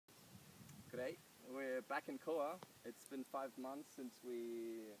G'day, we're back in Koah. It's been 5 months since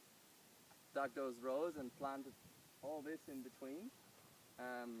we dug those rows and planted all this in between.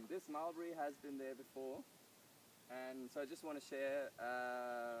 This mulberry has been there before, and so I just want to share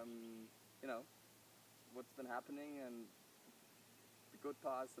you know, what's been happening and the good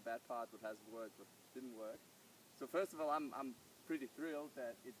parts, the bad parts, what has worked, what didn't work. So first of all, I'm pretty thrilled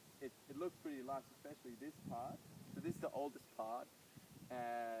that it looks pretty lush, especially this part. So this is the oldest part,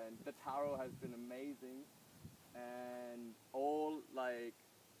 and the taro has been amazing, and all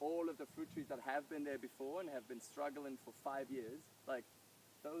of the fruit trees that have been there before and have been struggling for 5 years, like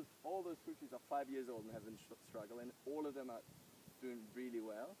all those fruit trees are 5 years old and have been struggling. All of them are doing really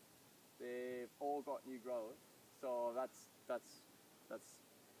well. They've all got new growth, so that's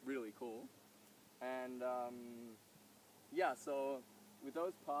really cool. And yeah, so with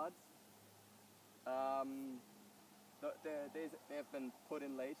those pods, they have been put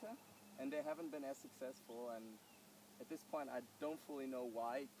in later, and they haven't been as successful. And at this point, I don't fully know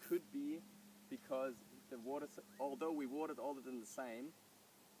why. It could be because the water, although we watered all of them the same,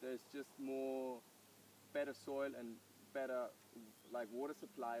 there's just better soil and better water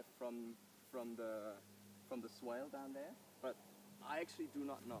supply from the swale down there. But I actually do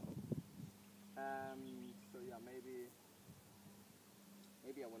not know. So yeah, maybe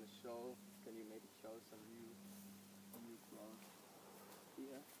I want to show. Can you maybe show some new growth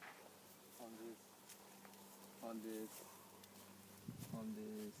here on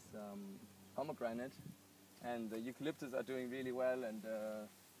this pomegranate, and the eucalyptus are doing really well, and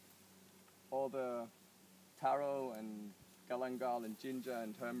all the taro and galangal and ginger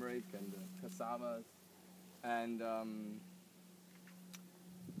and turmeric and cassamas, and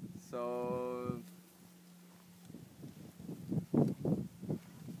so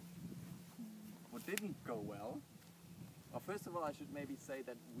what didn't go well. Well, first of all, I should maybe say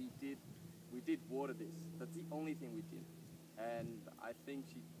that we did water this. That's the only thing we did, and I think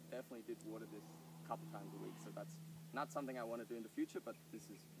she definitely did water this a couple times a week. So that's not something I want to do in the future, but this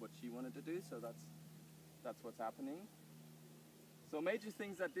is what she wanted to do. So that's what's happening. So major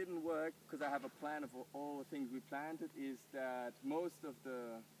things that didn't work, because I have a plan of all the things we planted, is that most of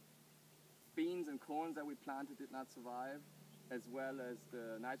the beans and corns that we planted did not survive, as well as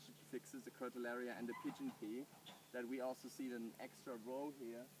the nitrogen fixes, the crotalaria and the pigeon pea, that we also see an extra row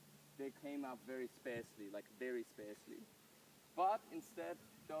here. They came up very sparsely, like very sparsely. But instead,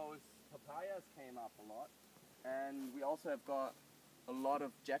 those papayas came up a lot, and we also have got a lot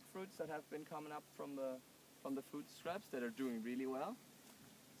of jackfruits that have been coming up from the food scraps that are doing really well.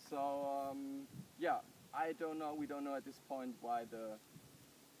 So yeah, I don't know. We don't know at this point why the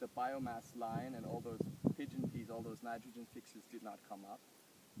biomass line and all those pigeon peas, all those nitrogen fixes did not come up.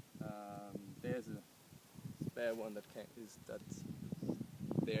 There's a spare one that's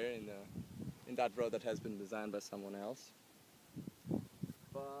there in that row that has been designed by someone else.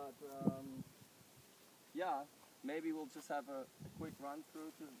 But yeah, maybe we'll just have a quick run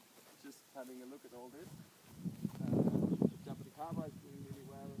through to just having a look at all this. The jabuticaba is doing really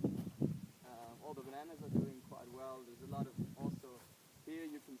well. All the bananas are doing quite well. There's a lot of also here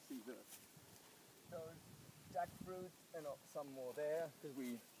you can see those jackfruit and some more there, because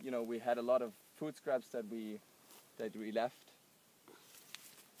we had a lot of food scraps that we left.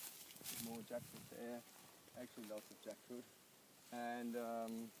 More jackfruit there, actually lots of jackfruit, and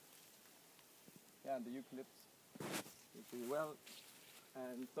yeah, the eucalyptus is doing well,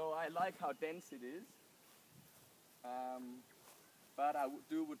 and so I like how dense it is, but I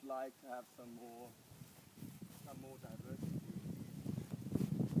would like to have some more diversity.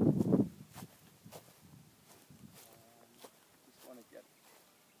 Just want to get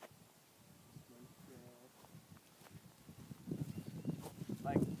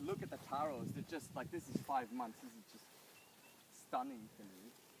look at the taros. They're just like, this is 5 months. This is just stunning to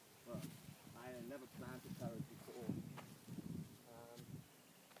me. Well, I never planted taros before.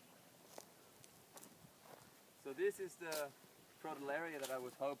 So this is the crotalaria that I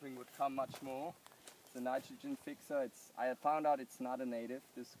was hoping would come much more. The nitrogen fixer. I found out it's not a native,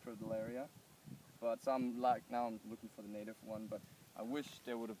 this crotalaria, but now I'm looking for the native one. But I wish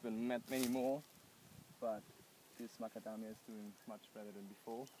there would have been many more. But this macadamia is doing much better than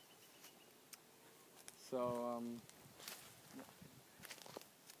before. So yeah,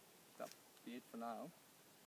 that'll be it for now.